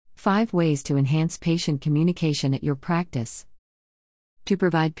5 ways to enhance patient communication at your practice. To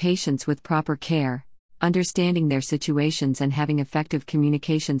provide patients with proper care, understanding their situations and having effective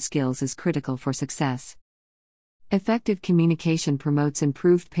communication skills is critical for success. Effective communication promotes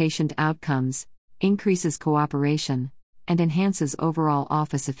improved patient outcomes, increases cooperation, and enhances overall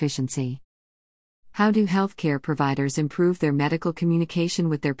office efficiency. How do healthcare providers improve their medical communication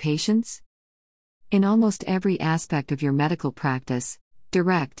with their patients? In almost every aspect of your medical practice,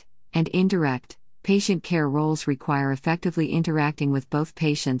 direct and indirect patient care roles require effectively interacting with both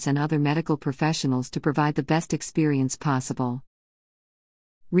patients and other medical professionals to provide the best experience possible.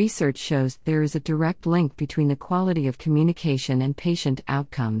 Research shows there is a direct link between the quality of communication and patient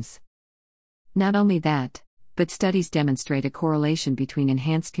outcomes. Not only that, but studies demonstrate a correlation between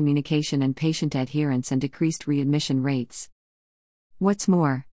enhanced communication and patient adherence and decreased readmission rates. What's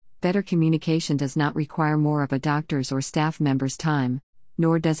more, better communication does not require more of a doctor's or staff member's time,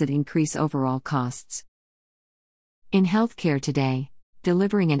 nor does it increase overall costs. In healthcare today,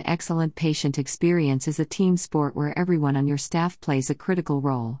 delivering an excellent patient experience is a team sport where everyone on your staff plays a critical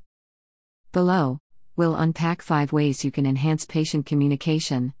role. Below, we'll unpack 5 ways you can enhance patient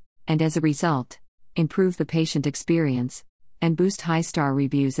communication, and as a result, improve the patient experience, and boost high-star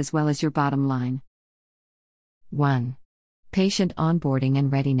reviews as well as your bottom line. 1. Patient onboarding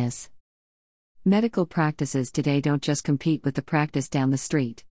and readiness. Medical practices today don't just compete with the practice down the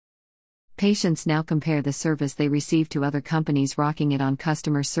street. Patients now compare the service they receive to other companies rocking it on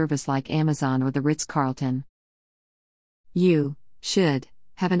customer service like Amazon or the Ritz-Carlton. You should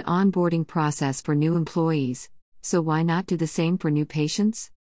have an onboarding process for new employees, so why not do the same for new patients?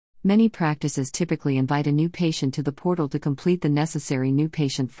 Many practices typically invite a new patient to the portal to complete the necessary new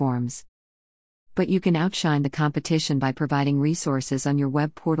patient forms. But you can outshine the competition by providing resources on your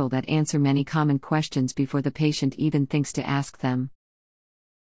web portal that answer many common questions before the patient even thinks to ask them.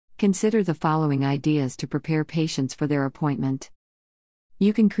 Consider the following ideas to prepare patients for their appointment.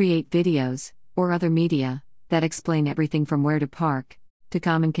 You can create videos, or other media, that explain everything from where to park, to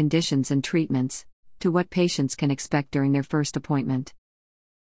common conditions and treatments, to what patients can expect during their first appointment.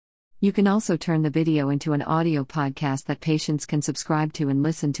 You can also turn the video into an audio podcast that patients can subscribe to and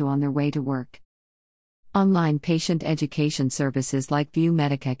listen to on their way to work. Online patient education services like View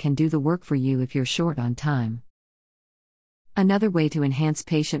Medica can do the work for you if you're short on time. Another way to enhance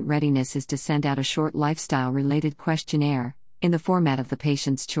patient readiness is to send out a short lifestyle-related questionnaire, in the format of the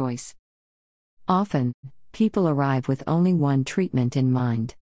patient's choice. Often, people arrive with only one treatment in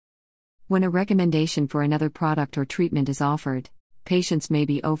mind. When a recommendation for another product or treatment is offered, patients may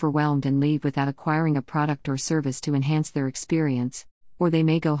be overwhelmed and leave without acquiring a product or service to enhance their experience, or they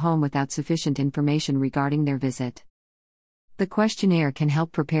may go home without sufficient information regarding their visit. The questionnaire can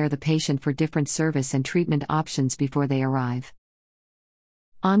help prepare the patient for different service and treatment options before they arrive.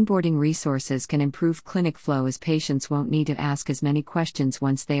 Onboarding resources can improve clinic flow as patients won't need to ask as many questions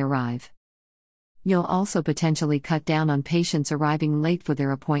once they arrive. You'll also potentially cut down on patients arriving late for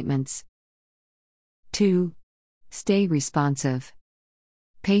their appointments. 2. Stay responsive.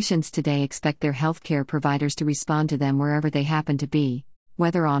 Patients today expect their healthcare providers to respond to them wherever they happen to be,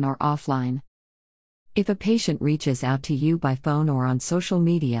 whether on or offline. If a patient reaches out to you by phone or on social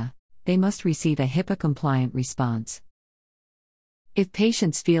media, they must receive a HIPAA-compliant response. If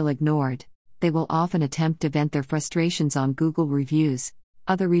patients feel ignored, they will often attempt to vent their frustrations on Google reviews,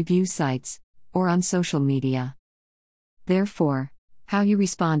 other review sites, or on social media. Therefore, how you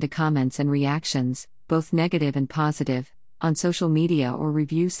respond to comments and reactions, both negative and positive, on social media or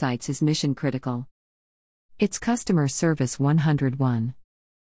review sites is mission critical. It's Customer Service 101.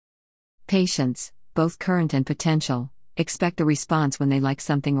 Patients, both current and potential, expect a response when they like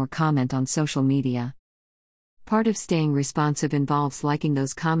something or comment on social media. Part of staying responsive involves liking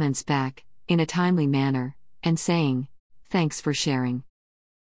those comments back, in a timely manner, and saying, "Thanks for sharing."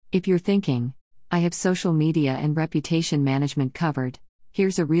 If you're thinking, "I have social media and reputation management covered,"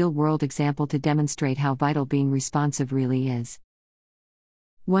 here's a real-world example to demonstrate how vital being responsive really is.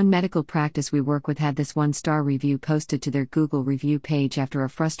 One medical practice we work with had this 1-star review posted to their Google review page after a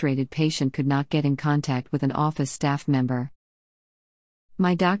frustrated patient could not get in contact with an office staff member.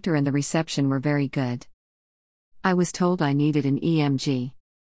 "My doctor and the reception were very good. I was told I needed an EMG.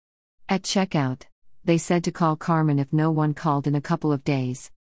 At checkout, they said to call Carmen if no one called in a couple of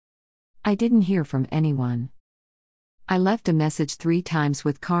days. I didn't hear from anyone. I left a message 3 times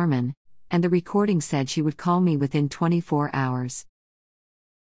with Carmen, and the recording said she would call me within 24 hours.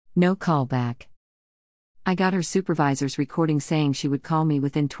 No call back. I got her supervisor's recording saying she would call me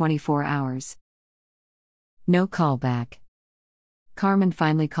within 24 hours. No call back. Carmen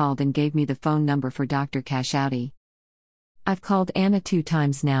finally called and gave me the phone number for Dr. Cashouty. I've called Anna 2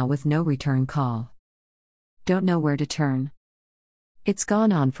 times now with no return call. Don't know where to turn. It's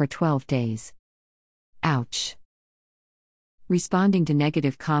gone on for 12 days. Ouch. Responding to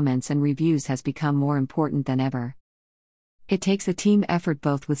negative comments and reviews has become more important than ever. It takes a team effort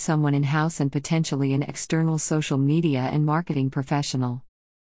both with someone in-house and potentially an external social media and marketing professional.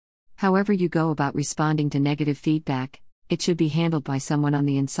 However you go about responding to negative feedback, it should be handled by someone on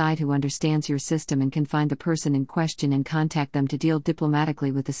the inside who understands your system and can find the person in question and contact them to deal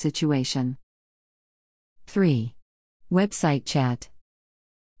diplomatically with the situation. 3. Website chat.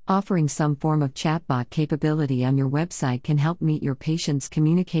 Offering some form of chatbot capability on your website can help meet your patient's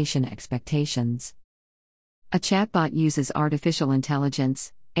communication expectations. A chatbot uses artificial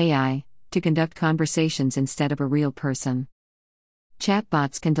intelligence, AI, to conduct conversations instead of a real person.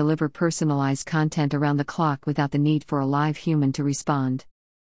 Chatbots can deliver personalized content around the clock without the need for a live human to respond.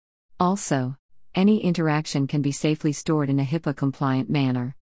 Also, any interaction can be safely stored in a HIPAA-compliant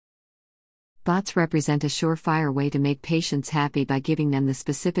manner. Bots represent a surefire way to make patients happy by giving them the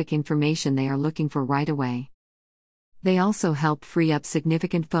specific information they are looking for right away. They also help free up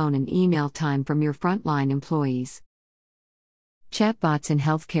significant phone and email time from your frontline employees. Chatbots in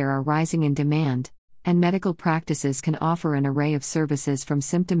healthcare are rising in demand, and medical practices can offer an array of services from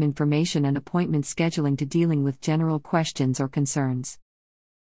symptom information and appointment scheduling to dealing with general questions or concerns.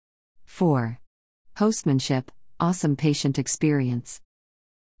 4. Hostmanship, awesome patient experience.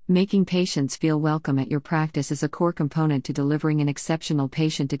 Making patients feel welcome at your practice is a core component to delivering an exceptional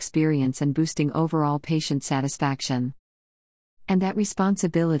patient experience and boosting overall patient satisfaction. And that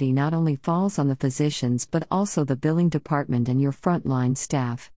responsibility not only falls on the physicians but also the billing department and your frontline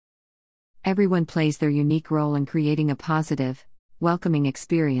staff. Everyone plays their unique role in creating a positive, welcoming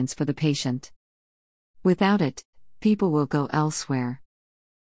experience for the patient. Without it, people will go elsewhere.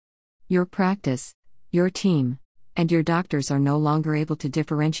 Your practice, your team, and your doctors are no longer able to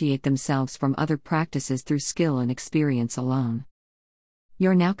differentiate themselves from other practices through skill and experience alone.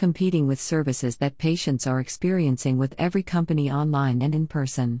 You're now competing with services that patients are experiencing with every company online and in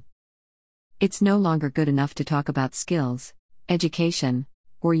person. It's no longer good enough to talk about skills, education,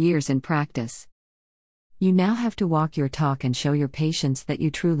 or years in practice. You now have to walk your talk and show your patients that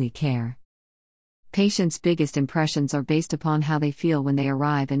you truly care. Patients' biggest impressions are based upon how they feel when they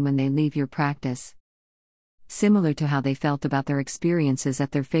arrive and when they leave your practice. Similar to how they felt about their experiences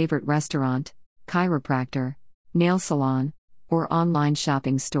at their favorite restaurant, chiropractor, nail salon, or online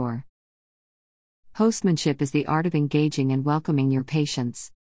shopping store. Hostmanship is the art of engaging and welcoming your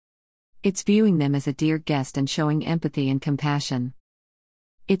patients. It's viewing them as a dear guest and showing empathy and compassion.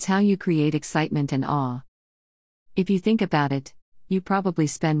 It's how you create excitement and awe. If you think about it, you probably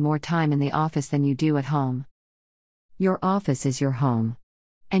spend more time in the office than you do at home. Your office is your home.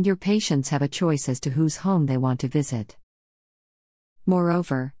 And your patients have a choice as to whose home they want to visit.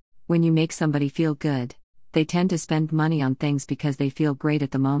 Moreover, when you make somebody feel good, they tend to spend money on things because they feel great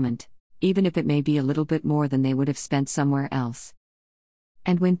at the moment, even if it may be a little bit more than they would have spent somewhere else.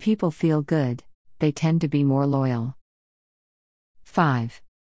 And when people feel good, they tend to be more loyal. 5.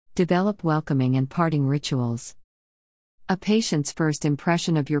 Develop welcoming and parting rituals. A patient's first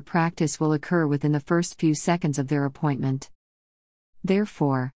impression of your practice will occur within the first few seconds of their appointment.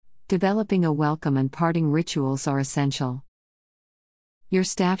 Therefore, developing a welcome and parting rituals are essential. Your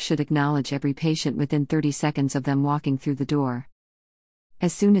staff should acknowledge every patient within 30 seconds of them walking through the door.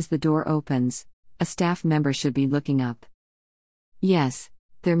 As soon as the door opens, a staff member should be looking up. Yes,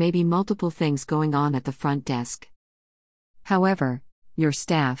 there may be multiple things going on at the front desk. However, your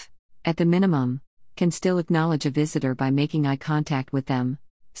staff, at the minimum, can still acknowledge a visitor by making eye contact with them,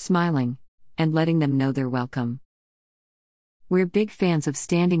 smiling, and letting them know they're welcome. We're big fans of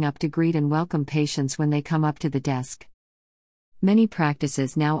standing up to greet and welcome patients when they come up to the desk. Many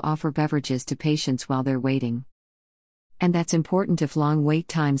practices now offer beverages to patients while they're waiting. And that's important if long wait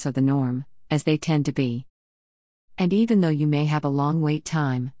times are the norm, as they tend to be. And even though you may have a long wait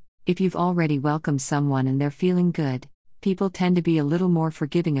time, if you've already welcomed someone and they're feeling good, people tend to be a little more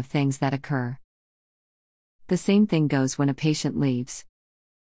forgiving of things that occur. The same thing goes when a patient leaves.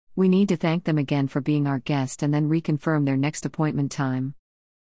 We need to thank them again for being our guest and then reconfirm their next appointment time.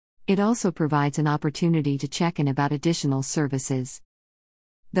 It also provides an opportunity to check in about additional services.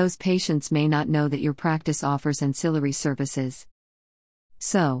 Those patients may not know that your practice offers ancillary services.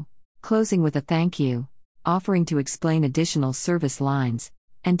 So, closing with a thank you, offering to explain additional service lines,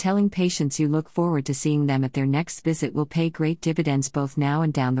 and telling patients you look forward to seeing them at their next visit will pay great dividends both now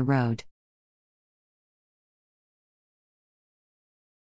and down the road.